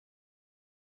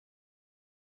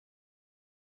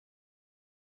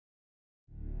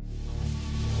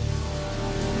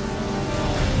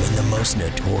most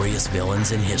notorious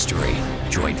villains in history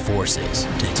join forces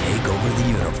to take over the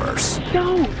universe.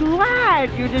 So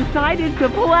glad you decided to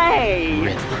play!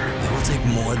 Riddler. It will take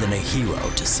more than a hero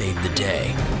to save the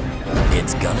day.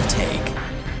 It's gonna take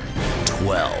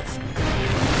 12.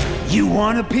 You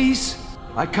want a piece?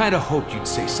 I kinda hoped you'd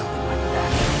say something like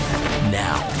that.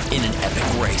 Now, in an epic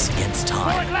race against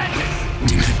time,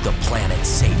 to keep the planet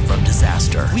safe from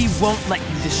disaster, We won't let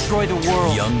you destroy the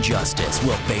world. Young Justice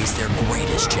will face their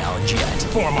greatest challenge yet.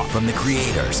 From the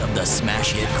creators of the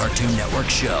smash hit Cartoon Network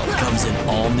show comes an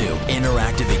all-new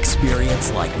interactive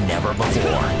experience like never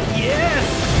before. Yes!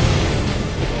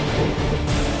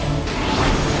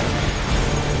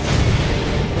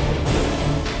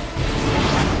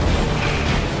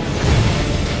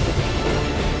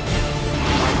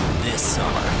 This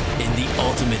summer, in the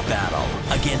ultimate battle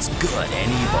against good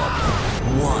and evil,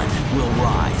 one will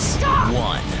rise,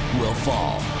 one will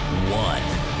fall, one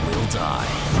will die.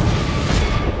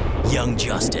 Young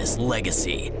Justice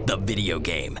Legacy, the video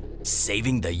game,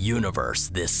 saving the universe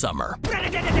this summer.